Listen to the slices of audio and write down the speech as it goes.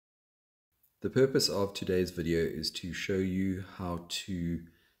The purpose of today's video is to show you how to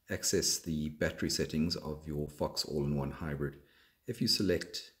access the battery settings of your Fox all-in-one hybrid. If you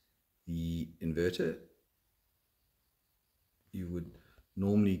select the inverter, you would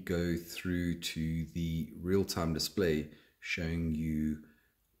normally go through to the real-time display showing you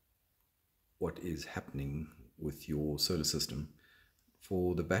what is happening with your solar system.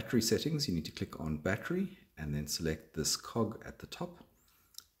 For the battery settings, you need to click on battery and then select this cog at the top,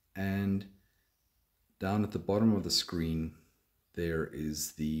 and down at the bottom of the screen there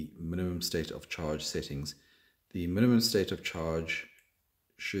is the minimum state of charge settings. The minimum state of charge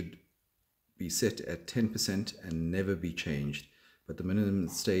should be set at 10% and never be changed, but the minimum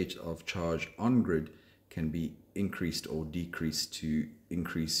state of charge on grid can be increased or decreased to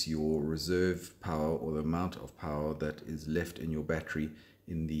increase your reserve power or the amount of power that is left in your battery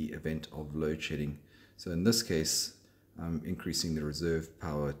in the event of load shedding. So in this case, I'm increasing the reserve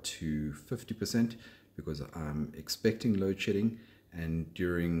power to 50% because I'm expecting load shedding, and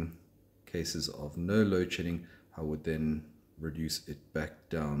during cases of no load shedding I would then reduce it back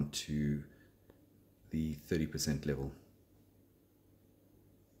down to the 30% level.